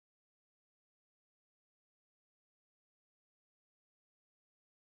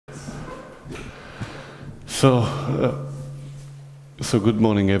So good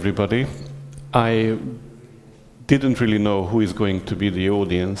morning, everybody. I didn't really know who is going to be the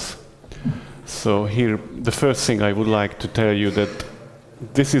audience. So here, the first thing I would like to tell you that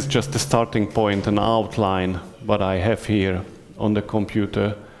this is just a starting point, an outline, what I have here on the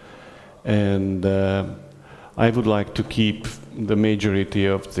computer. And I would like to keep the majority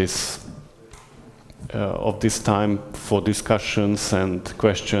of this time for discussions and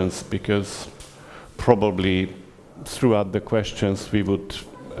questions, because probably throughout the questions we would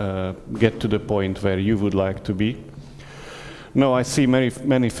get to the point where you would like to be. No, I see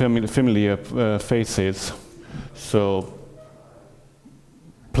many familiar faces, so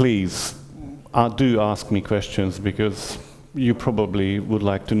please do ask me questions, because you probably would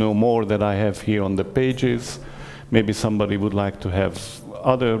like to know more that I have here on the pages. Maybe somebody would like to have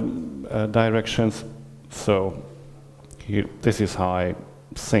other directions. So here, this is how I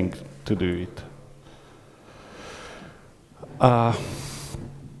think to do it.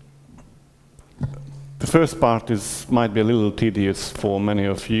 The first part might be a little tedious for many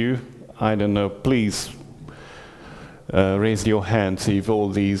of you. I don't know, please raise your hands if all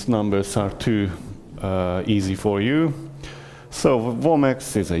these numbers are too easy for you. So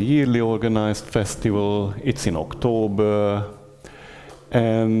WOMEX is a yearly organized festival. It's in October,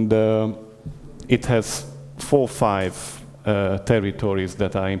 and it has 4 or 5 territories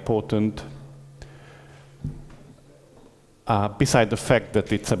that are important. Beside the fact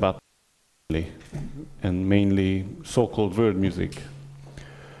that it's about and mainly so-called world music.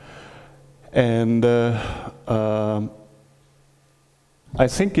 And I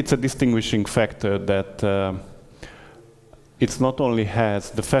think it's a distinguishing factor that it not only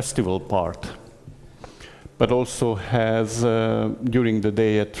has the festival part, but also has during the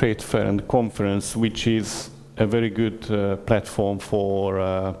day a trade fair and conference, which is a very good platform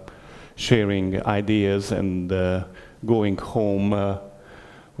for sharing ideas and going home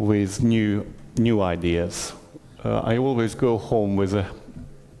with new ideas. I always go home with a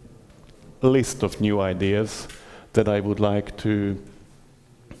list of new ideas that I would like to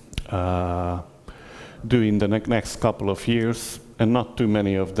do in the next couple of years, and not too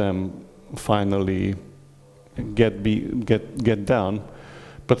many of them finally get done,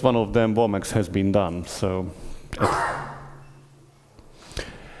 but one of them, WOMEX, has been done. So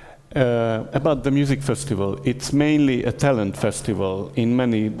about the music festival, it's mainly a talent festival in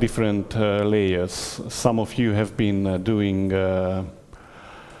many different layers. Some of you have been doing a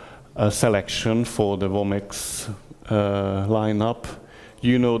selection for the WOMEX lineup.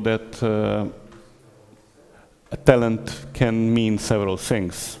 You know that a talent can mean several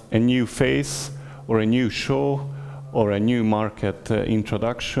things: a new face, or a new show, or a new market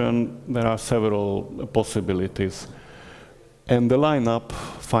introduction. There are several possibilities. And the lineup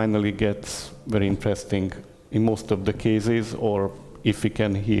finally gets very interesting in most of the cases, or if we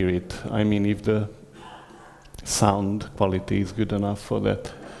can hear it. I mean, if the sound quality is good enough for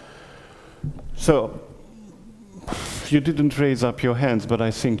that. So, you didn't raise up your hands, but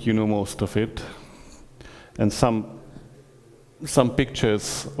I think you know most of it. And some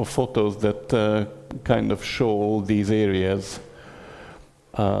pictures or photos that kind of show all these areas.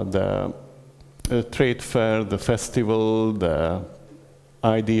 The trade fair, the festival, the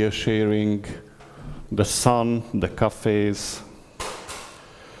idea sharing, the sun, the cafes.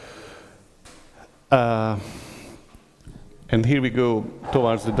 And here we go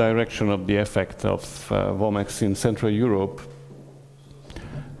towards the direction of the effect of WOMEX in Central Europe,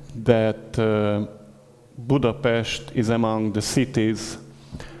 that Budapest is among the cities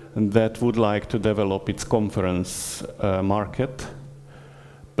that would like to develop its conference market.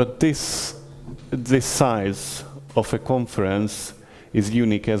 But this size of a conference is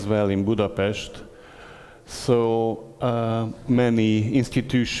unique as well in Budapest. So many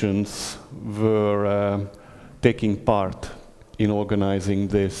institutions were taking part in organizing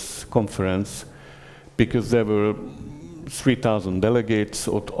this conference, because there were 3,000 delegates,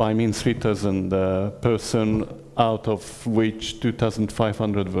 or I mean 3,000 persons, out of which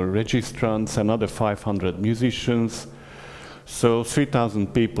 2,500 were registrants, another 500 musicians. So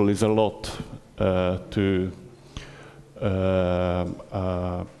 3,000 people is a lot to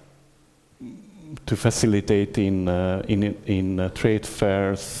facilitate in trade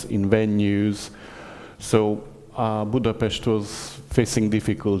fairs, in venues. So Budapest was facing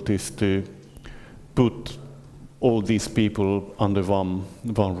difficulties to put all these people under one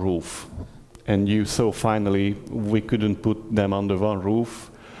roof. And you saw finally we couldn't put them under one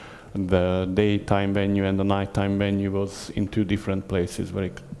roof. The daytime venue and the nighttime venue was in 2 different places,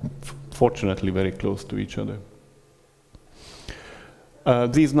 fortunately very close to each other.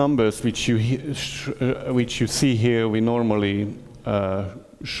 These numbers which you see here, we normally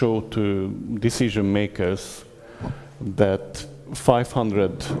show to decision makers that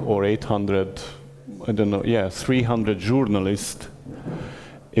 500 or 800, I don't know, yeah, 300 journalists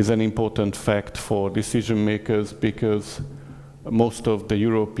is an important fact for decision makers, because most of the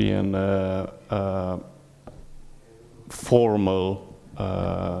European formal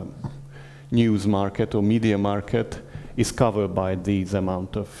news market or media market is covered by these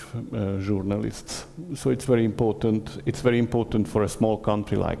amount of journalists. So it's very important. It's very important for a small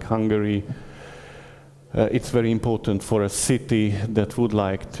country like Hungary. It's very important for a city that would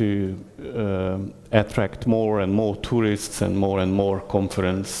like to attract more and more tourists and more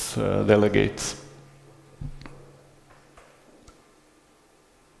conference delegates.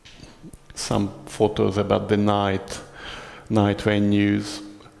 Some photos about the night venues.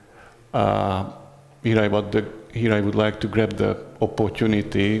 Here I would like to grab the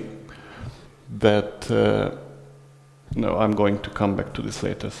opportunity that, no, I'm going to come back to this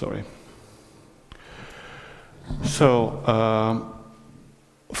later, sorry. So,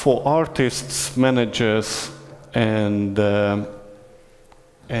 for artists, managers, and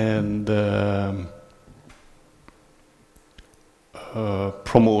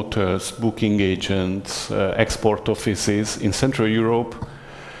promoters, booking agents, export offices in Central Europe,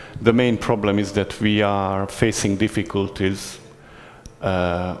 the main problem is that we are facing difficulties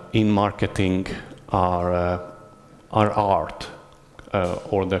in marketing our art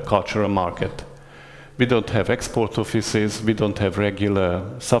or the cultural market. We don't have export offices, we don't have regular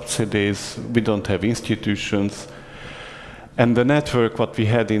subsidies, we don't have institutions. And the network what we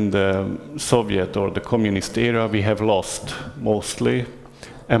had in the Soviet or the communist era, we have lost mostly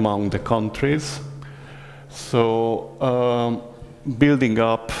among the countries. So building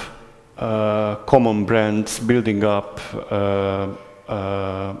up common brands, building up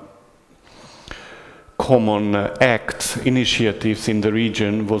common acts, initiatives in the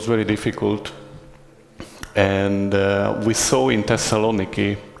region was very difficult. And we saw in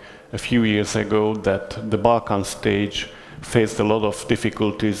Thessaloniki a few years ago that the Balkan stage faced a lot of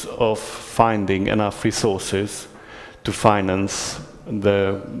difficulties of finding enough resources to finance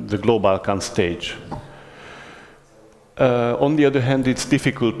the Global Balkan stage. On the other hand, it's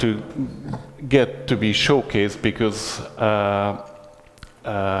difficult to get to be showcased because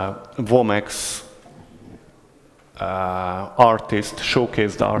WOMEX artists,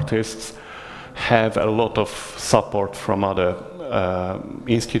 showcased artists, have a lot of support from other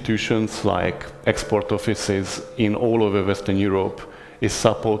institutions like export offices in all over Western Europe is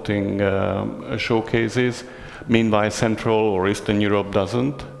supporting showcases. Meanwhile, Central or Eastern Europe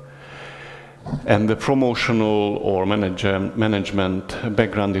doesn't. And the promotional or management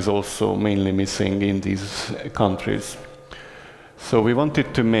background is also mainly missing in these countries. So we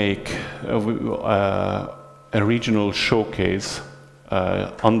wanted to make a regional showcase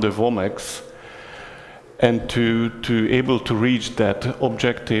under WOMEX. And to able to reach that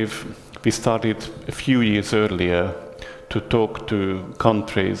objective, we started a few years earlier to talk to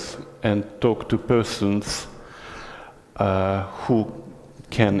countries and talk to persons who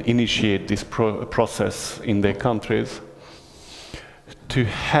can initiate this process in their countries, to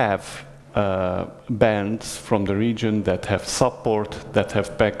have bands from the region that have support, that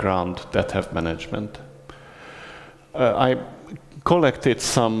have background, that have management. I collected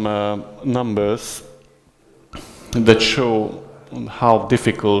some numbers that show how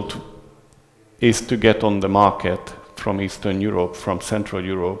difficult it is to get on the market from Eastern Europe, from Central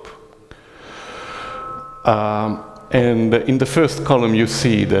Europe. And in the first column you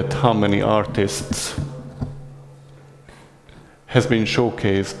see that how many artists has been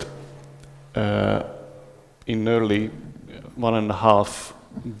showcased in nearly 1.5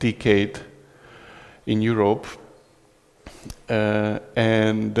 decade in Europe.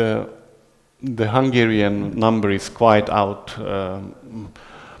 The Hungarian number is quite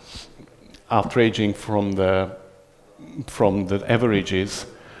outraging from the averages,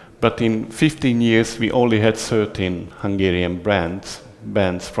 but in 15 years we only had 13 Hungarian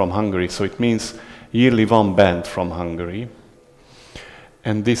bands from Hungary, so it means yearly one band from Hungary.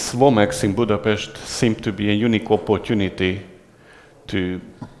 And this WOMEX in Budapest seemed to be a unique opportunity to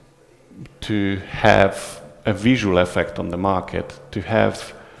have a visual effect on the market, to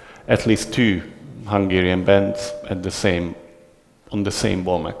have at least 2 Hungarian bands on the same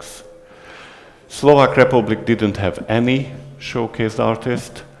WOMEX. Slovak Republic didn't have any showcased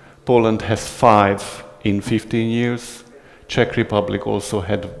artist. Poland has 5 in 15 years. Czech Republic also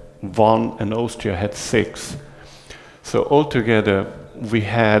had 1 and Austria had 6. So altogether we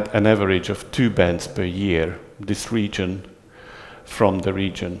had an average of 2 bands per year, this region, from the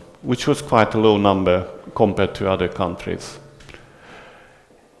region, which was quite a low number compared to other countries.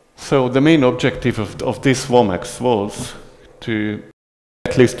 So the main objective of this WOMEX was to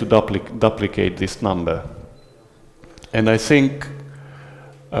at least to duplicate this number. And I think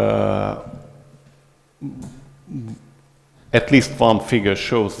at least one figure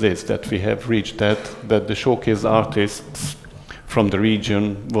shows this, that we have reached that the showcase artists from the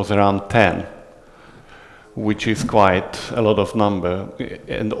region was around 10, which is quite a lot of number.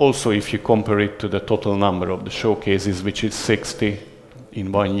 And also if you compare it to the total number of the showcases, which is 60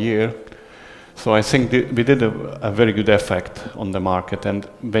 in 1 year. So I think we did a very good effect on the market. And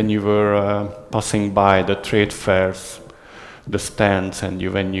when you were passing by the trade fairs, the stands, and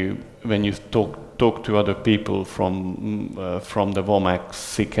when you talk to other people from the WOMEX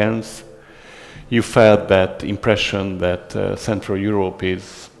sequence, you felt that impression that Central Europe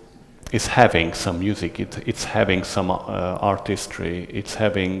is having some music, it's having some artistry, it's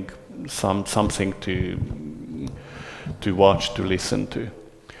having something to watch, to listen to.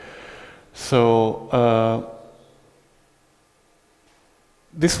 So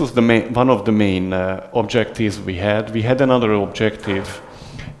this was one of the main objectives we had. We had another objective,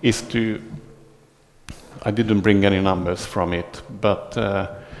 is to, I didn't bring any numbers from it, but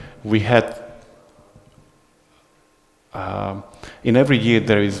we had, in every year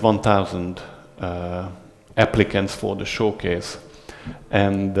there is 1,000 applicants for the showcase,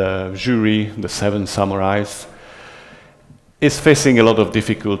 and the jury, the 7 samurais, is facing a lot of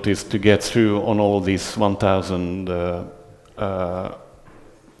difficulties to get through on all these 1,000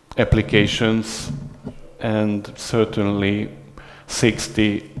 applications, and certainly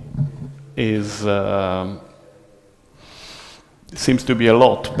 60 is seems to be a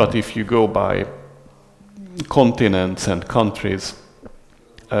lot, but if you go by continents and countries,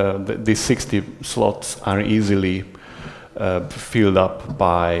 these 60 slots are easily filled up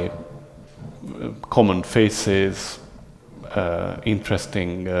by common faces,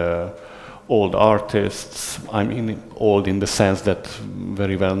 interesting old artists. I mean, old in the sense that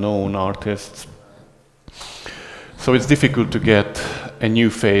very well-known artists. So it's difficult to get a new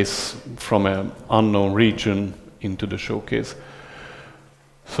face from an unknown region into the showcase.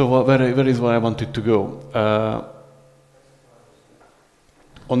 So where is where I wanted to go?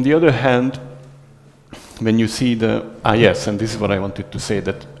 On the other hand, when you see yes, and this is what I wanted to say,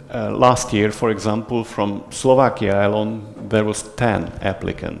 that last year, for example, from Slovakia alone, there was 10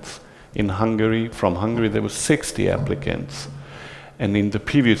 applicants. In Hungary, from Hungary, there was 60 applicants. And in the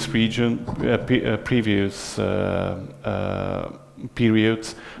previous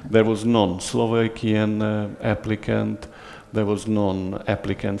periods, there was none Slovakian applicant, there was none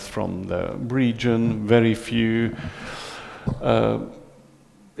applicants from the region, very few.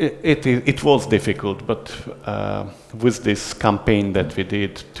 It was difficult, but with this campaign that we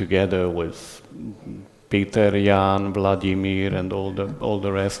did together with Peter, Jan, Vladimir, and all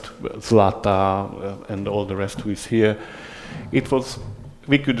the rest, Zlata, and all the rest who is here,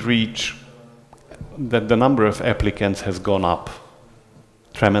 we could reach that the number of applicants has gone up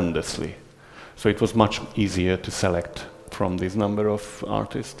tremendously. So it was much easier to select from this number of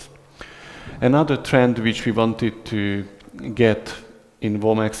artists. Another trend which we wanted to get in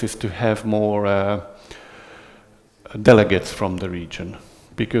WOMEX is to have more delegates from the region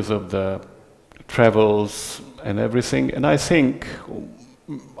because of the travels and everything. And I think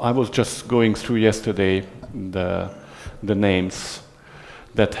I was just going through yesterday the names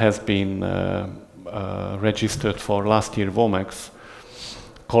that has been registered for last year WOMEX.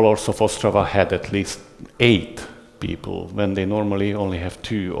 Colors of Ostrava had at least 8 people when they normally only have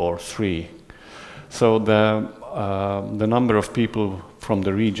 2 or 3. So the number of people from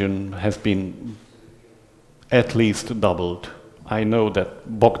the region has been at least doubled. I know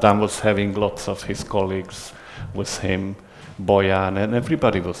that Bogdan was having lots of his colleagues with him, Bojan, and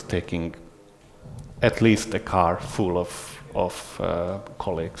everybody was taking at least a car full of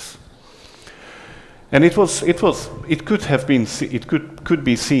colleagues. And it could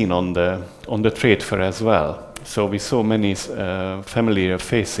be seen on the trade fair as well. So we saw many familiar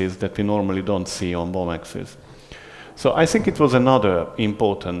faces that we normally don't see on WOMEXs. So I think it was another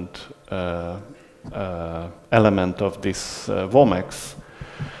important element of this WOMEX,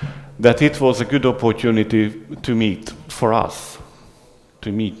 that it was a good opportunity to meet for us,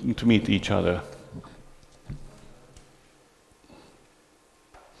 to meet each other.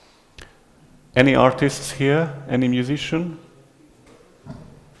 Any artists here? Any musician?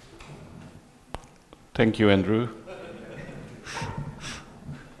 Thank you, Andrew.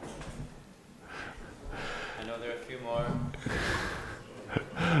 I know there are a few more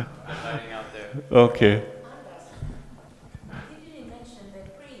hiding out there. Okay. Did you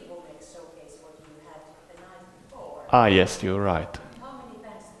Ah, yes, you're right. How many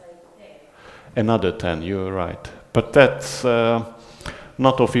bands played there? Another 10, you're right. But that's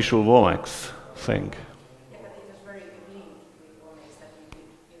not official WOMEX thing. Yeah, but it was very linked with WOMEX that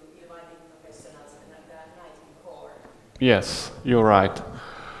you invited professionals and at that night in core. Yes, you're right.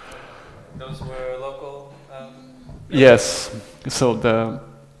 Those were local. Yes, so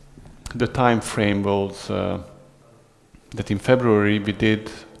the time frame was that in February we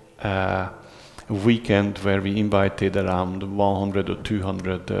did a weekend where we invited around 100 or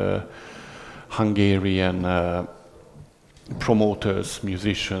 200 Hungarian promoters,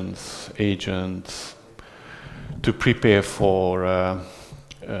 musicians, agents to prepare for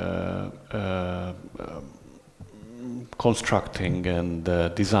constructing and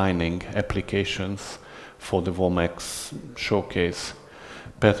designing applications for the WOMEX showcase.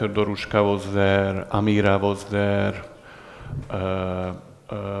 Petr Dorushka was there, Amira was there,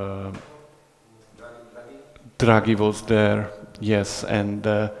 Draghi was there, yes, and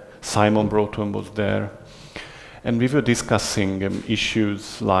Simon Broughton was there. And we were discussing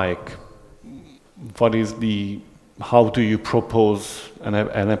issues like how do you propose an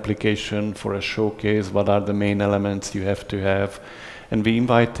application for a showcase, what are the main elements you have to have. And we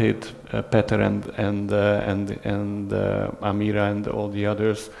invited Petr and Amira and all the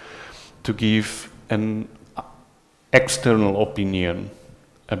others to give an external opinion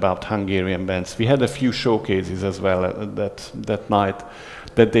about Hungarian bands. We had a few showcases as well that night,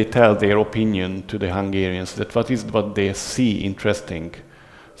 that they tell their opinion to the Hungarians, that what they see interesting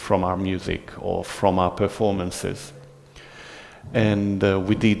from our music or from our performances. And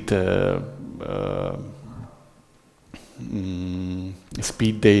we did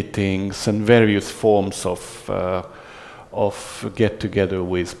speed datings and various forms of get-together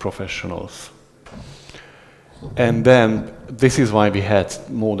with professionals. And then this is why we had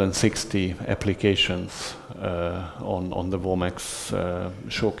more than 60 applications on the WOMEX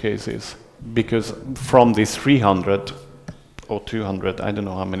showcases, because from these 300 or 200, I don't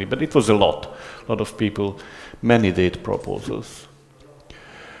know how many, but it was a lot of people, many date proposals.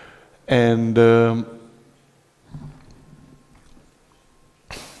 And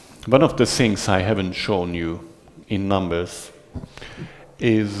one of the things I haven't shown you in numbers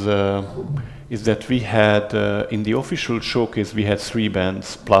is that we had, in the official showcase, we had 3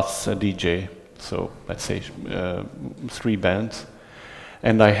 bands plus a DJ, so let's say 3 bands.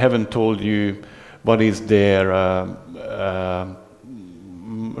 And I haven't told you what is their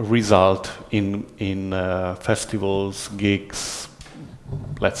result in festivals, gigs,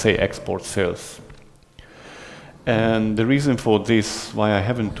 let's say export sales. And the reason for this, why I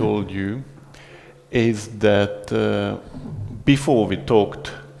haven't told you, is that before we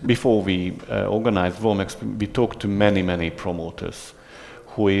organized WOMEX, we talked to many promoters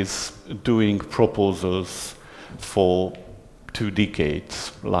who is doing proposals for 2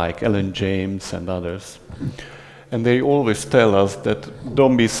 decades, like Alan James and others. And they always tell us that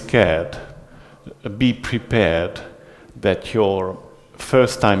don't be scared, be prepared that your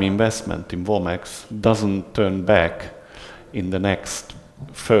first-time investment in WOMEX doesn't turn back in the next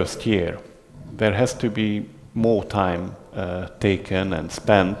first year. There has to be more time taken and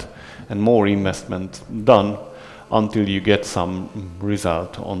spent and more investment done until you get some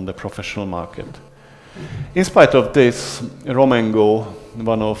result on the professional market. In spite of this, Romengo,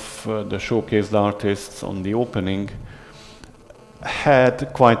 one of the showcased artists on the opening,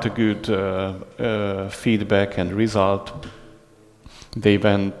 had quite a good feedback and result. They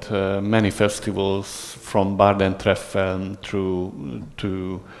went many festivals from Bardentreffen through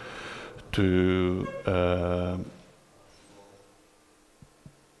to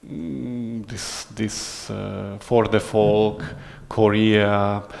For the Folk,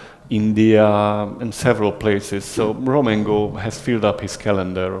 Korea, India, and several places. So Romengo has filled up his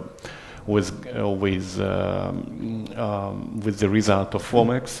calendar with the result of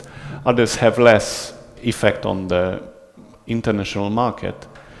WOMEX. Others have less effect on the international market,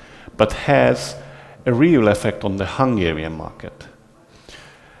 but has a real effect on the Hungarian market.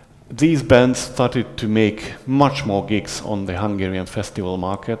 These bands started to make much more gigs on the Hungarian festival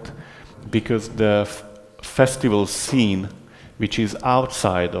market because the festival scene, which is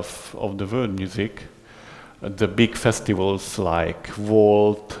outside of the world music, the big festivals like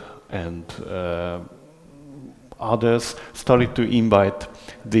Volt and others started to invite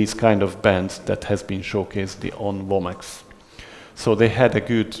these kind of bands that has been showcased on WOMEX. So they had a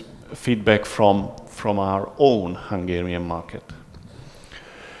good feedback from our own Hungarian market.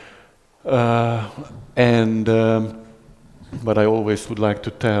 But I always would like to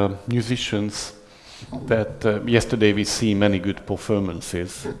tell musicians that yesterday we see many good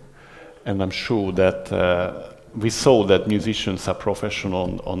performances, and I'm sure that we saw that musicians are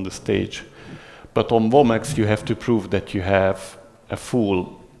professional on the stage. But on WOMEX, you have to prove that you have a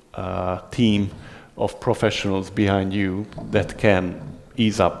full team of professionals behind you that can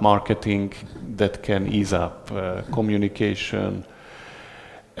ease up marketing, that can ease up communication,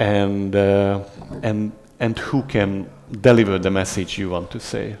 and who can deliver the message you want to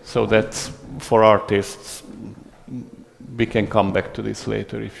say. So that's for artists. We can come back to this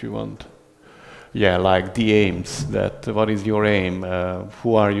later if you want. Yeah, like the aims. That what is your aim?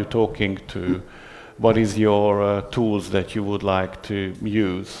 Who are you talking to? What is your tools that you would like to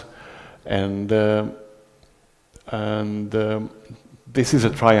use? And this is a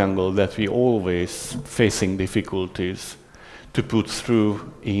triangle that we always facing difficulties to put through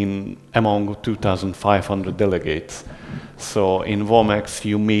in among 2,500 delegates. So in WOMEX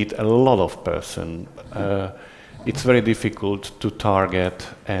you meet a lot of person. It's very difficult to target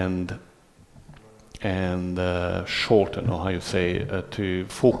and shorten, or how you say, to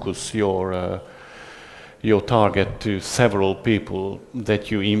focus your target to several people, that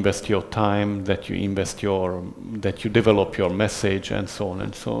you invest your time, that you develop your message, and so on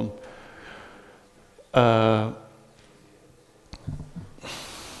and so on.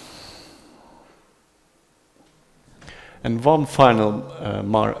 And one final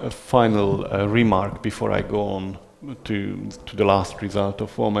remark before I go on to the last result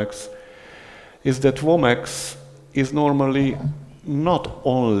of WOMEX is that WOMEX is normally not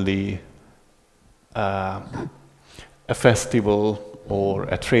only a festival or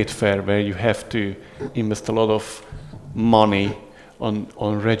a trade fair where you have to invest a lot of money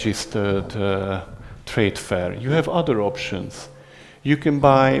on registered trade fair. You have other options. You can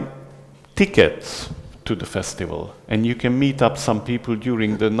buy tickets to the festival, and you can meet up some people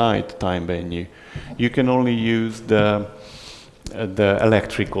during the night time venue. You can only use the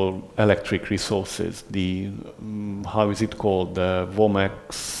electric resources. The how is it called? The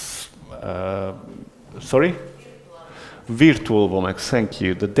WOMEX. Sorry. Virtual WOMEX. Thank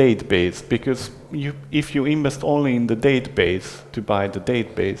you. The database, because if you invest only in the database to buy the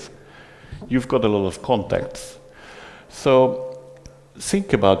database, you've got a lot of contacts. So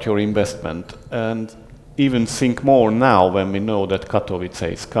think about your investment, and even think more now when we know that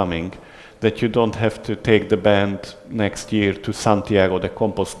Katowice is coming, that you don't have to take the band next year to Santiago de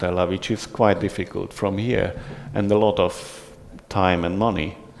Compostela, which is quite difficult from here, and a lot of time and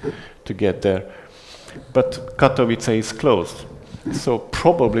money to get there. But Katowice is closed, so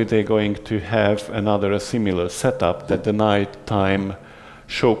probably they're going to have a similar setup, that the nighttime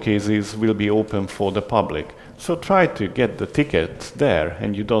showcases will be open for the public. So try to get the tickets there,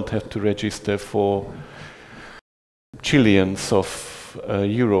 and you don't have to register for trillions of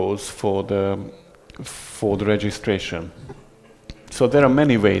euros for the registration. So there are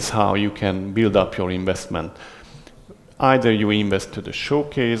many ways how you can build up your investment. Either you invest to the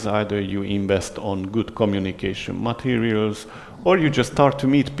showcase, either you invest on good communication materials, or you just start to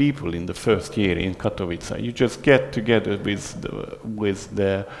meet people in the first year in Katowice. You just get together with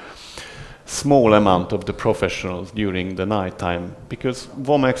the small amount of the professionals during the night time, because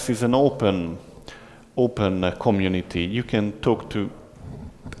WOMEX is an open community. You can talk to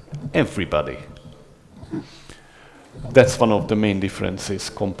everybody. That's one of the main differences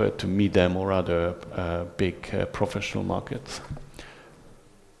compared to MIDEM or other big professional markets.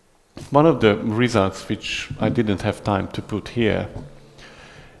 One of the results which I didn't have time to put here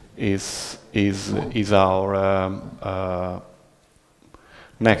is our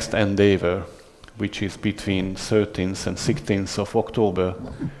next endeavor, which is between 13th and 16th of October,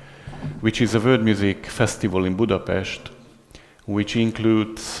 which is a world music festival in Budapest, which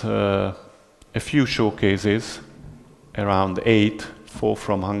includes a few showcases, around 8, 4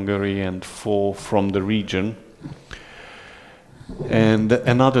 from Hungary and 4 from the region, and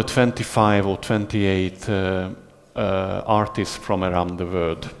another 25 or 28 artists from around the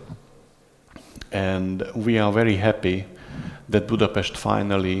world. And we are very happy that Budapest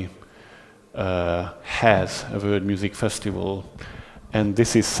finally has a world music festival, and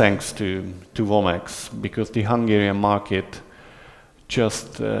this is thanks to WOMEX, because the Hungarian market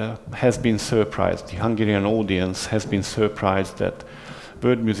just has been surprised. The Hungarian audience has been surprised that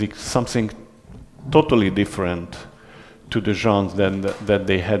world music is something totally different to the genres that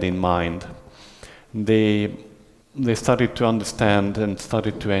they had in mind. They started to understand and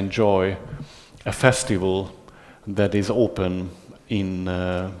started to enjoy a festival that is open in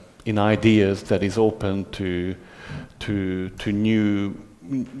ideas, that is open to new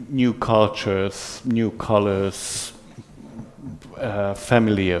cultures, new colors,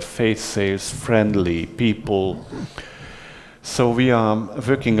 familiar faces, friendly people, So we are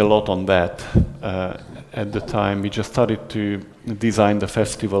working a lot on that. At the time, we just started to design the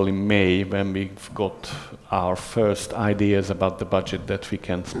festival in May when we've got our first ideas about the budget that we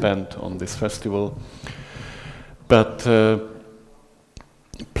can spend on this festival. But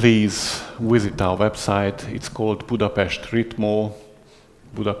please visit our website. It's called Budapest Ritmo.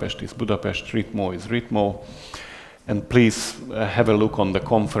 Budapest is Budapest, Ritmo is Ritmo. And please have a look on the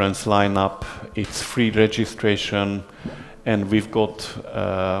conference lineup. It's free registration, and we've got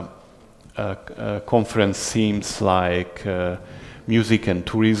conference themes like music and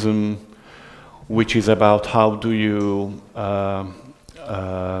tourism, which is about how do you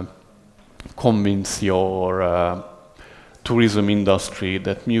convince your tourism industry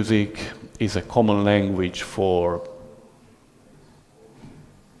that music is a common language for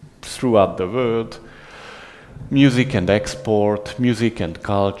throughout the world. Music and export, music and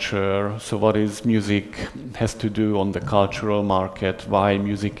culture. So what is music has to do on the cultural market, why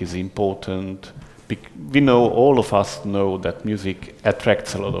music is important. We know, all of us know that music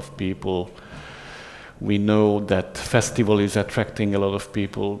attracts a lot of people. We know that festival is attracting a lot of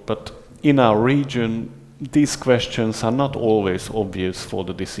people, but in our region, these questions are not always obvious for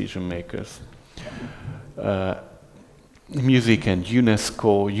the decision makers. Music and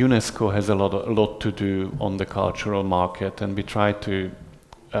UNESCO. UNESCO has a lot to do on the cultural market, and we try to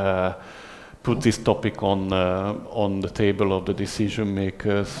put this topic on the table of the decision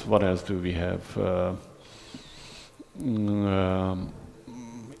makers. What else do we have?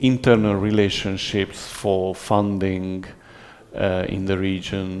 Internal relationships for funding in the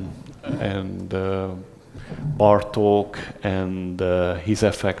region, and Bartók and his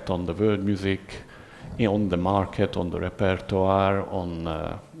effect on the world music, on the market, on the repertoire, on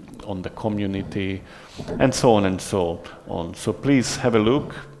the community, and so on and so on. So please have a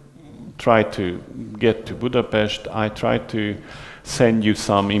look. Try to get to Budapest. I try to send you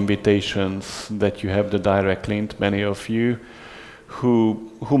some invitations that you have the direct link. Many of you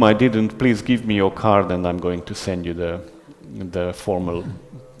whom I didn't, please give me your card and I'm going to send you the formal.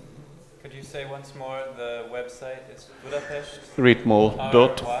 Could you say once more the website? It's Budapest. Ritmo.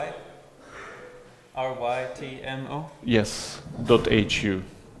 RYTMO? Yes, .hu.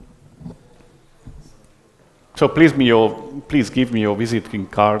 So please give me your visiting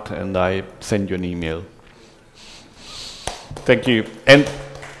card and I send you an email. Thank you. And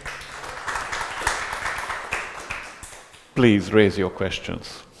please raise your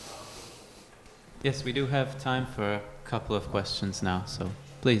questions. Yes, we do have time for a couple of questions now, so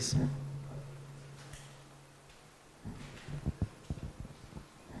please.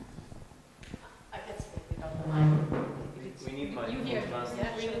 We need my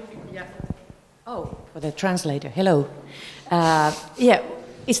translation. Yeah. Oh, for the translator. Hello. Yeah.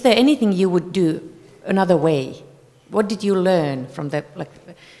 Is there anything you would do another way? What did you learn from the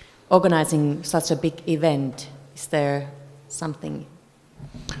organizing such a big event? Is there something?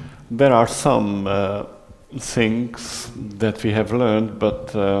 There are some things that we have learned,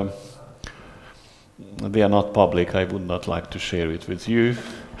 but they are not public. I would not like to share it with you.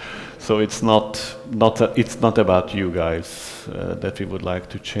 So it's not about you guys that we would like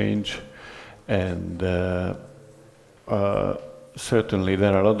to change, and certainly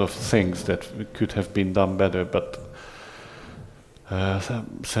there are a lot of things that could have been done better. But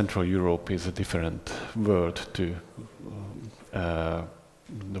Central Europe is a different world to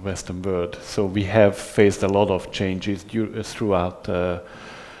the Western world. So we have faced a lot of changes throughout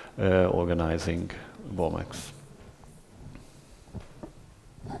organizing WOMEX.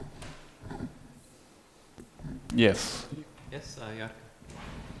 Yes. Yes, Jarka.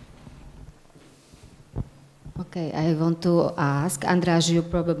 Okay, I want to ask, András, you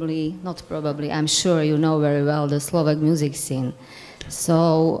probably, not probably, I'm sure you know very well the Slovak music scene.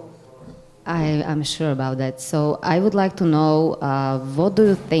 So I'm sure about that. So I would like to know, what do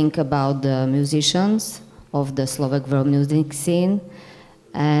you think about the musicians of the Slovak world music scene,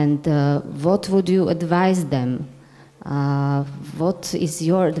 and what would you advise them? What is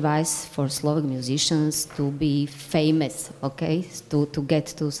your advice for Slovak musicians to be famous, okay, to get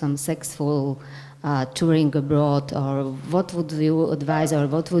to some successful touring abroad, or what would you advise, or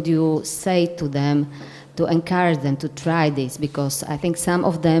what would you say to them to encourage them to try this? Because I think some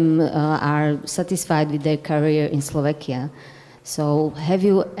of them are satisfied with their career in Slovakia. So have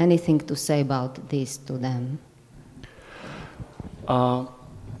you anything to say about this to them?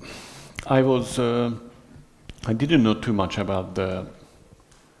 I didn't know too much about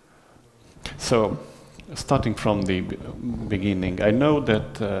so starting from the beginning, I know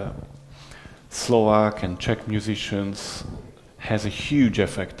that Slovak and Czech musicians has a huge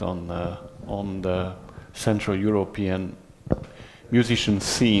effect on the Central European musician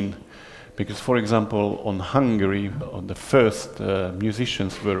scene, because, for example, on Hungary, on the first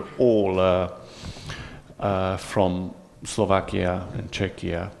musicians were all from Slovakia and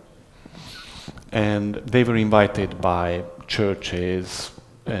Czechia, and they were invited by churches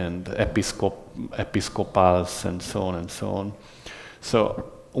and episcopals and so on and so on.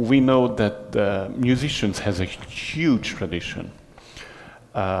 So we know that musicians has a huge tradition.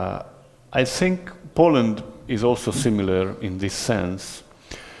 I think Poland is also similar in this sense,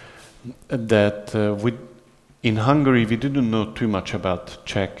 that in Hungary we didn't know too much about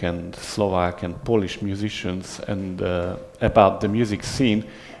Czech and Slovak and Polish musicians and about the music scene.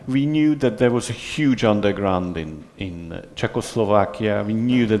 We knew that there was a huge underground in Czechoslovakia. We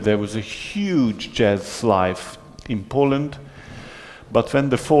knew that there was a huge jazz life in Poland. But when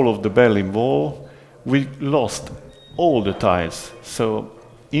the fall of the Berlin Wall, we lost all the ties. So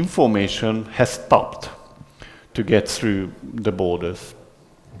information has stopped to get through the borders.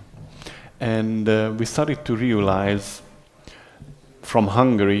 And we started to realize from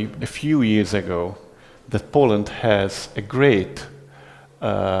Hungary a few years ago that Poland has a great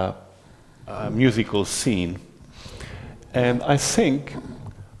musical scene. And I think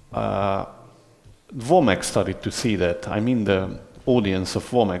WOMEX started to see that. I mean the audience of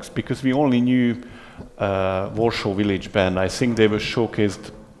WOMEX, because we only knew Warsaw Village Band. I think they were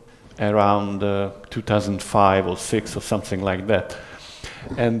showcased around 2005 or 6 or something like that.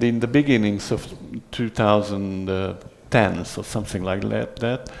 And in the beginnings of 2010s or something like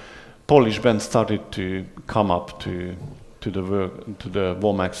that, Polish bands started to come up to the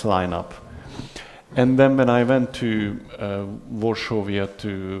WOMEX lineup. And then when I went to Warsaw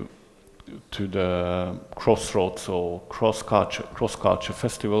to the Crossroads or Cross Culture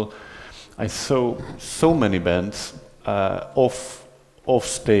Festival, I saw so many bands off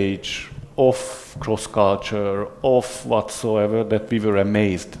stage, off cross culture, off whatsoever, that we were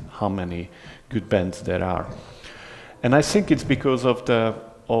amazed how many good bands there are. And I think it's because of the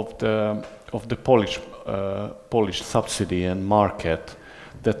Polish subsidy and market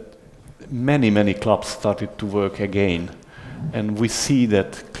that many clubs started to work again. And we see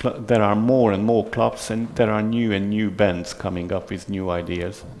that there are more and more clubs, and there are new and new bands coming up with new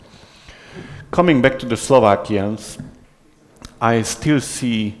ideas. Coming back to the Slovakians, I still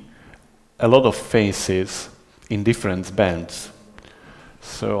see a lot of faces in different bands.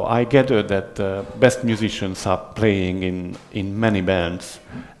 So I gather that best musicians are playing in many bands,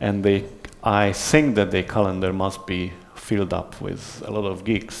 and I think that their calendar must be filled up with a lot of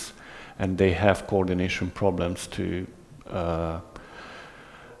gigs, and they have coordination problems to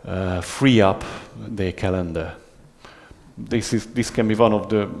free up their calendar. This can be one of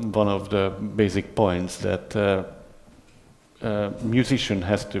the basic points, that musicians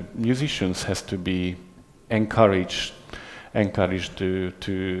has to be encouraged to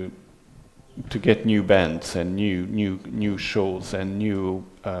get new bands and new shows and new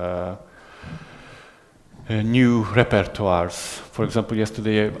repertoires. For example,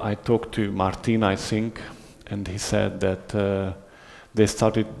 yesterday I talked to Martin, I think, and he said that they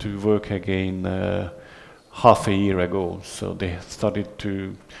started to work again half a year ago. So they started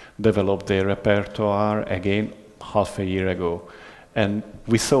to develop their repertoire again half a year ago. And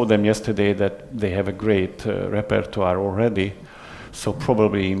we saw them yesterday that they have a great repertoire already. So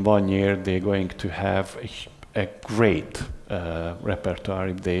probably in 1 year they're going to have a great repertoire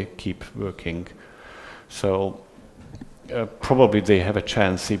if they keep working. So probably they have a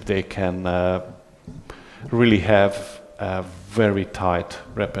chance if they can really have a very tight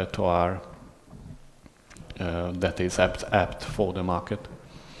repertoire that is apt for the market.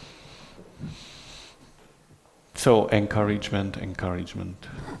 So encouragement.